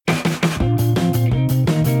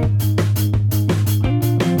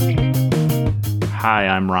Hi,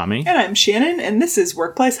 I'm Rami. And I'm Shannon, and this is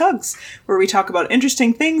Workplace Hugs, where we talk about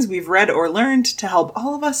interesting things we've read or learned to help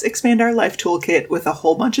all of us expand our life toolkit with a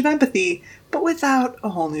whole bunch of empathy, but without a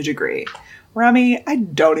whole new degree. Rami, I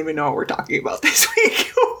don't even know what we're talking about this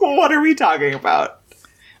week. What are we talking about?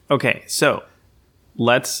 Okay, so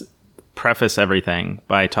let's preface everything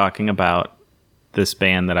by talking about this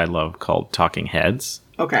band that I love called Talking Heads.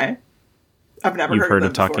 Okay. I've never You've heard of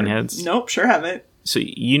of Talking before. Heads? Nope, sure haven't. So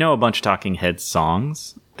you know a bunch of Talking Heads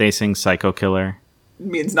songs. They sing Psycho Killer. It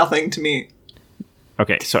means nothing to me.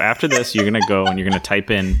 Okay, so after this, you're going to go and you're going to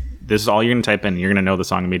type in, this is all you're going to type in, you're going to know the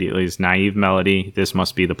song immediately. It's Naive Melody, This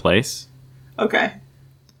Must Be the Place. Okay.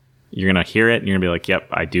 You're going to hear it and you're going to be like, yep,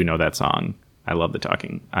 I do know that song. I love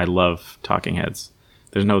Talking Heads.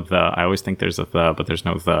 There's no the. I always think there's a the, but there's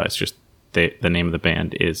no the. It's just the name of the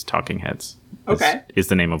band is Talking Heads. Okay. Is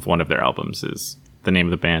the name of one of their albums. Is the name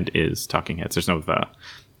of the band is Talking Heads. There's no the.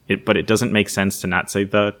 But it doesn't make sense to not say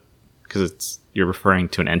the because you're referring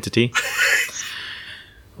to an entity.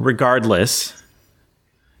 Regardless,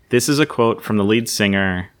 this is a quote from the lead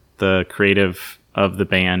singer, the creative of the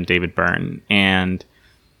band, David Byrne, and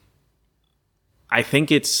I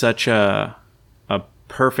think it's such a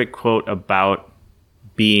perfect quote about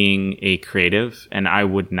being a creative, and I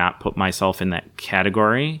would not put myself in that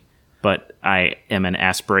category, but I'm an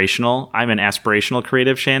aspirational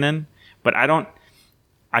creative, Shannon, but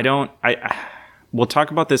we'll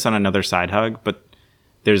talk about this on another side hug, but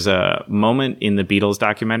there's a moment in the Beatles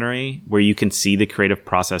documentary where you can see the creative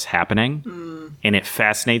process happening, and it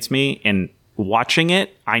fascinates me, and watching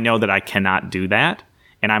it, I know that I cannot do that,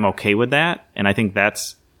 and I'm okay with that, and I think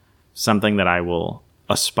that's something that I will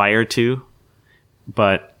aspire to.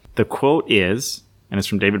 But the quote is, and it's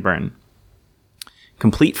from David Byrne,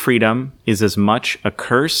 "Complete freedom is as much a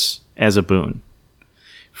curse as a boon.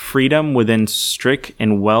 Freedom within strict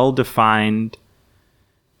and well-defined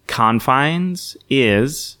confines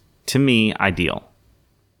is, to me, ideal."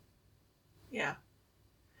 Yeah.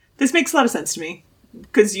 This makes a lot of sense to me.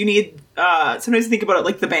 Because you need, sometimes you think about it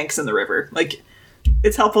like the banks in the river. Like,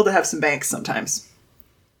 it's helpful to have some banks sometimes.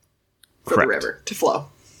 For Correct. the river to flow.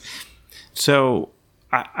 So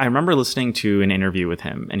I remember listening to an interview with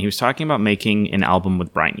him, and he was talking about making an album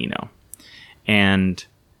with Brian Eno. And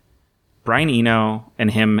Brian Eno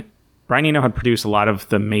had produced a lot of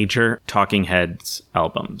the major Talking Heads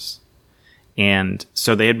albums. And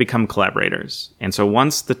so they had become collaborators. And so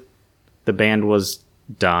once the band was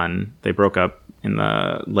done, they broke up in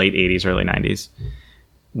the late 80s, early 90s.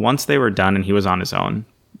 Once they were done and he was on his own,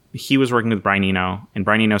 he was working with Brian Eno, and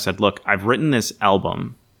Brian Eno said, "Look, I've written this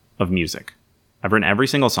album of music. I've written every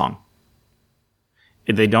single song.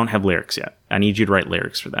 They don't have lyrics yet. I need you to write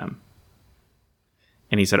lyrics for them."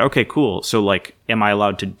 And he said, "Okay, cool. So, like, am I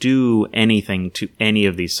allowed to do anything to any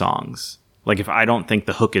of these songs? Like, if I don't think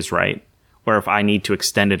the hook is right, or if I need to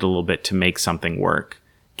extend it a little bit to make something work,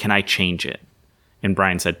 can I change it?" And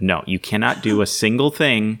Brian said, "No, you cannot do a single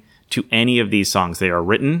thing to any of these songs. They are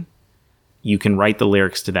written. You can write the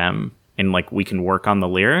lyrics to them, and, like, we can work on the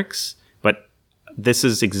lyrics, but this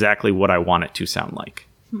is exactly what I want it to sound like."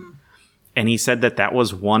 And he said that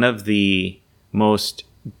was one of the most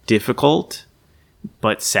difficult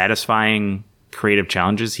but satisfying creative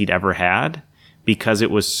challenges he'd ever had, because it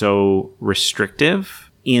was so restrictive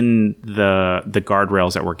in the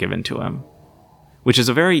guardrails that were given to him, which is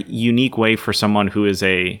a very unique way for someone who is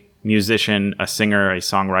a musician, a singer, a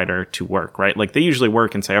songwriter to work, right? Like, they usually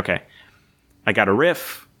work and say, okay, I got a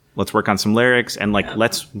riff, let's work on some lyrics, and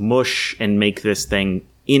let's mush and make this thing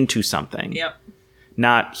into something. Yep.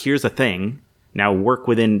 Not, here's a thing, now work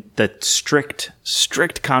within the strict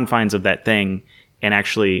confines of that thing and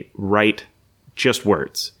actually write just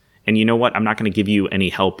words. And you know what? I'm not going to give you any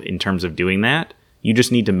help in terms of doing that. You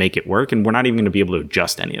just need to make it work, and we're not even going to be able to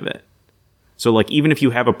adjust any of it. So, like, even if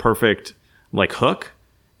you have a perfect, like, hook,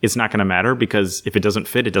 it's not going to matter, because if it doesn't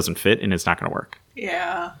fit, it doesn't fit, and it's not going to work.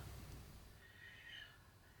 Yeah.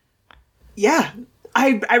 Yeah.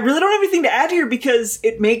 I really don't have anything to add here, because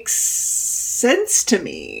it makes sense to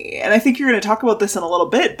me. And I think you're going to talk about this in a little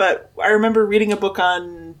bit, but I remember reading a book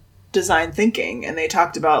on design thinking, and they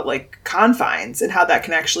talked about, like, confines and how that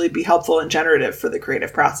can actually be helpful and generative for the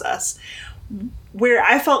creative process. Where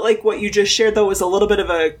I felt like what you just shared, though, was a little bit of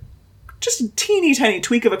just a teeny tiny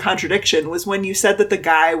tweak of a contradiction, was when you said that the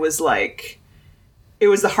guy was like, it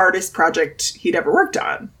was the hardest project he'd ever worked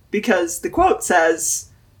on. Because the quote says,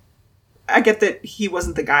 I get that he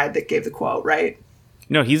wasn't the guy that gave the quote, right?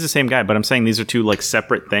 No, he's the same guy, but I'm saying these are two, like,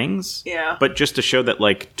 separate things. Yeah. But just to show that,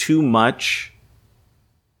 like, too much,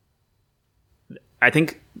 I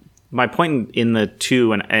think my point in the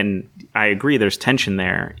two, and I agree there's tension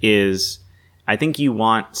there, is I think you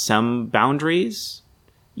want some boundaries,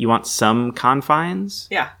 you want some confines,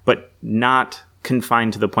 Yeah. but not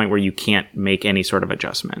confined to the point where you can't make any sort of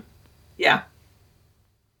adjustment. Yeah.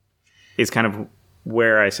 Is kind of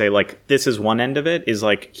where I say, like, this is one end of it, is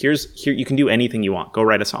like, here, you can do anything you want. Go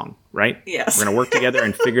write a song, right? Yes. We're going to work together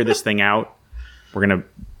and figure this thing out. We're going to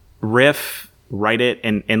riff, write it,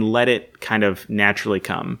 and let it kind of naturally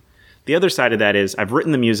come. The other side of that is, I've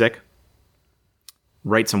written the music,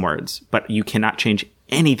 write some words, but you cannot change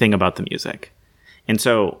anything about the music. And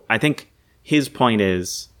so I think his point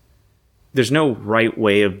is, there's no right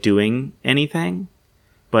way of doing anything,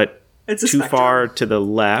 but It's a too spectrum. far to the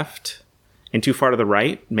left and too far to the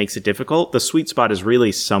right makes it difficult. The sweet spot is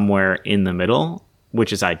really somewhere in the middle,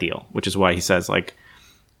 which is ideal, which is why he says, like,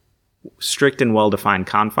 strict and well-defined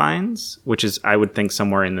confines, which is, I would think,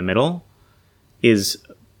 somewhere in the middle, is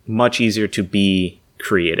much easier to be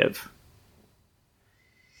creative.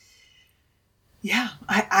 Yeah,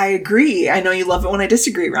 I agree. I know you love it when I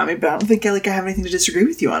disagree, Rami, but I don't think I have anything to disagree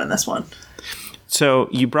with you on in this one. So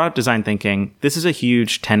you brought up design thinking. This is a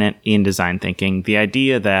huge tenet in design thinking. The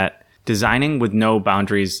idea that designing with no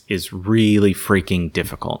boundaries is really freaking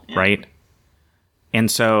difficult, right? And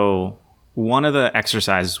so one of the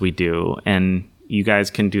exercises we do, and you guys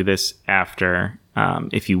can do this after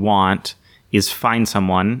if you want, is find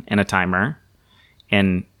someone and a timer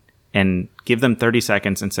and give them 30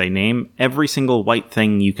 seconds and say, name every single white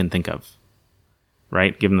thing you can think of,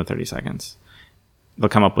 right? Give them the 30 seconds. They'll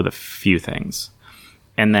come up with a few things.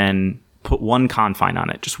 And then put one confine on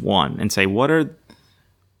it, just one, and say, I'm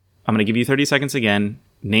going to give you 30 seconds again.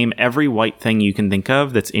 Name every white thing you can think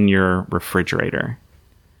of that's in your refrigerator.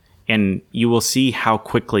 And you will see how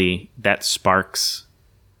quickly that sparks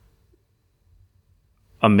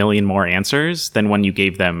a million more answers than when you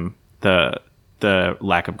gave them the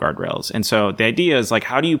lack of guardrails. And so the idea is, like,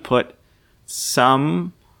 how do you put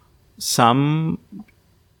some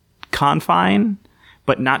confine,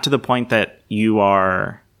 but not to the point that you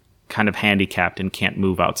are kind of handicapped and can't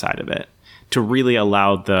move outside of it, to really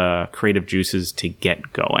allow the creative juices to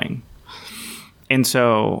get going. And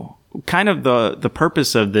so kind of the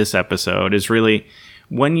purpose of this episode is really,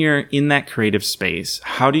 when you're in that creative space,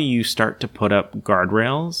 how do you start to put up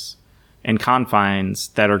guardrails and confines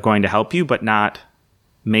that are going to help you, but not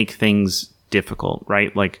make things difficult,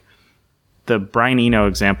 right? Like the Brian Eno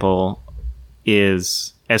example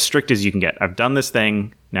is as strict as you can get. I've done this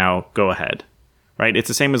thing, now go ahead, right? It's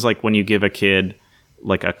the same as like when you give a kid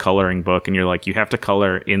like a coloring book and you're like, you have to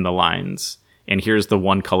color in the lines and here's the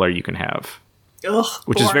one color you can have. Ugh,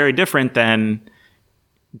 which is very different than,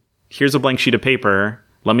 here's a blank sheet of paper,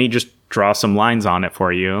 let me just draw some lines on it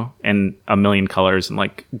for you and a million colors and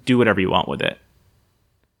like do whatever you want with it.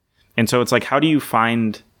 And so it's like, how do you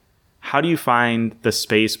find the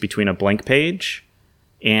space between a blank page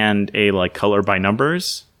and a like color by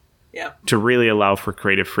numbers to really allow for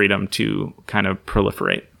creative freedom to kind of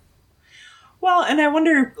proliferate? Well, and I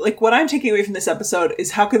wonder, like, what I'm taking away from this episode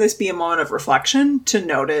is, how can this be a moment of reflection to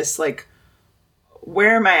notice, like,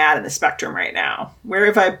 where am I at in the spectrum right now?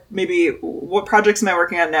 What projects am I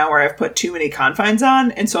working on now where I've put too many confines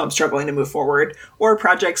on, and so I'm struggling to move forward? Or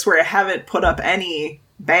projects where I haven't put up any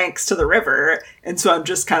banks to the river, and so I'm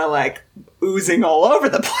just kind of like oozing all over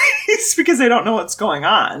the place because I don't know what's going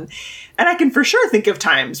on. And I can for sure think of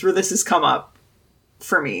times where this has come up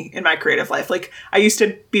for me in my creative life. Like, I used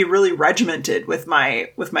to be really regimented with my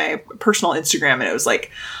personal Instagram, and it was like,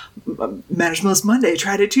 manage most Monday,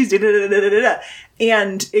 try to Tuesday,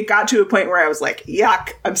 and it got to a point where I was like,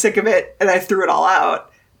 yuck, I'm sick of it, and I threw it all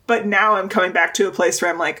out. But now I'm coming back to a place where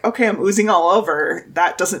I'm like, okay, I'm oozing all over.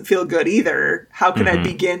 That doesn't feel good either. How can I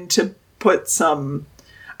begin to put some,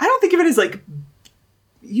 I don't think of it as like,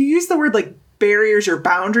 you use the word like barriers or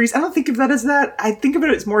boundaries. I don't think of that as that. I think of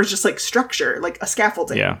it as more as just like structure, like a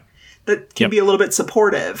scaffolding that can be a little bit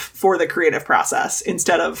supportive for the creative process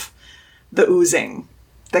instead of the oozing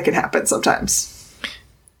that can happen sometimes.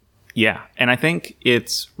 Yeah. And I think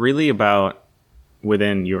it's really about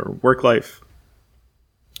within your work life,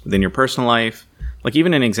 within your personal life. Like,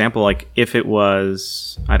 even an example, like if it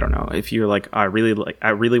was, I don't know, if you're like, I really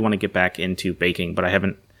want to get back into baking, but I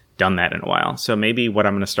haven't done that in a while. So maybe what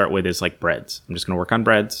I'm going to start with is like breads. I'm just going to work on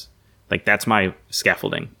breads. Like, that's my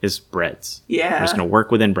scaffolding, is breads. Yeah. I'm just going to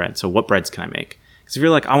work within bread. So what breads can I make? Because if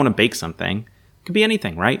you're like, I want to bake something, it could be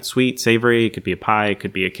anything, right? Sweet, savory, it could be a pie, it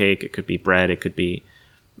could be a cake, it could be bread, it could be,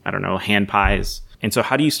 I don't know, hand pies. And so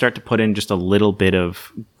how do you start to put in just a little bit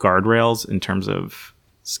of guardrails in terms of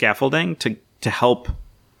scaffolding to help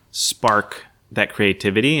spark that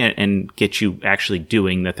creativity and get you actually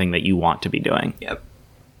doing the thing that you want to be doing? Yep.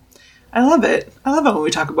 I love it. I love it when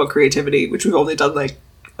we talk about creativity, which we've only done like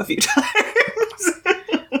a few times.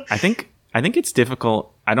 I think it's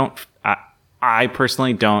difficult. I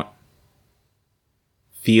personally don't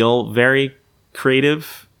feel very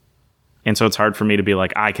creative. And so it's hard for me to be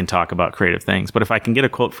like, I can talk about creative things. But if I can get a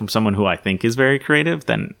quote from someone who I think is very creative,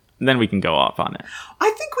 then we can go off on it.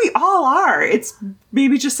 I think we all are. It's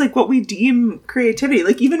maybe just like what we deem creativity.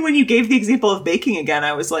 Like even when you gave the example of baking again,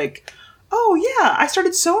 I was like, oh yeah, I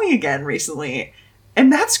started sewing again recently.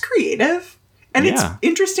 And that's creative. And it's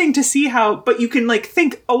interesting to see how, but you can like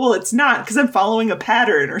think, oh, well, it's not because I'm following a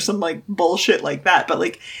pattern or some like bullshit like that. But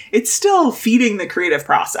like, it's still feeding the creative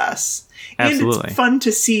process. Absolutely. And it's fun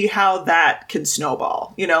to see how that can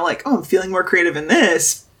snowball. You know, like, oh, I'm feeling more creative in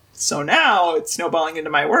this. So now it's snowballing into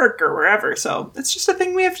my work or wherever. So it's just a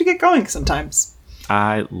thing we have to get going sometimes.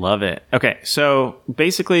 I love it. Okay, so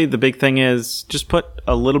basically the big thing is just put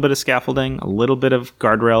a little bit of scaffolding, a little bit of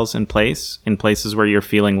guardrails in places where you're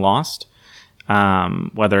feeling lost,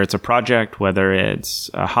 whether it's a project, whether it's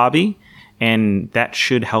a hobby, and that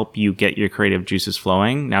should help you get your creative juices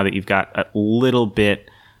flowing now that you've got a little bit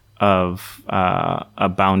of a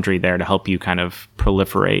boundary there to help you kind of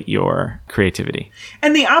proliferate your creativity.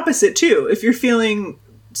 And the opposite too. If you're feeling,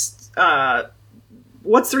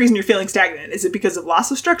 what's the reason you're feeling stagnant? Is it because of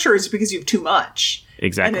loss of structure or is it because you have too much?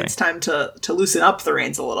 Exactly. And it's time to loosen up the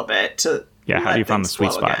reins a little bit to how do you find the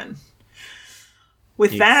sweet spot? Again.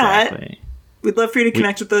 With that, we'd love for you to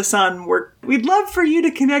connect with us on work. We'd love for you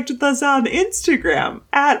to connect with us on Instagram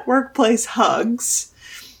at Workplace Hugs.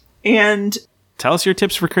 And tell us your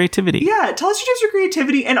tips for creativity. Yeah, tell us your tips for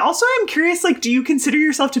creativity. And also, I'm curious, like, do you consider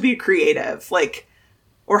yourself to be a creative? Like,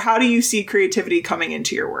 or how do you see creativity coming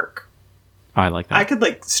into your work? Oh, I like that. I could,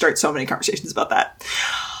 like, start so many conversations about that.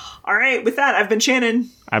 All right, with that, I've been Shannon.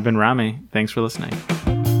 I've been Rami. Thanks for listening.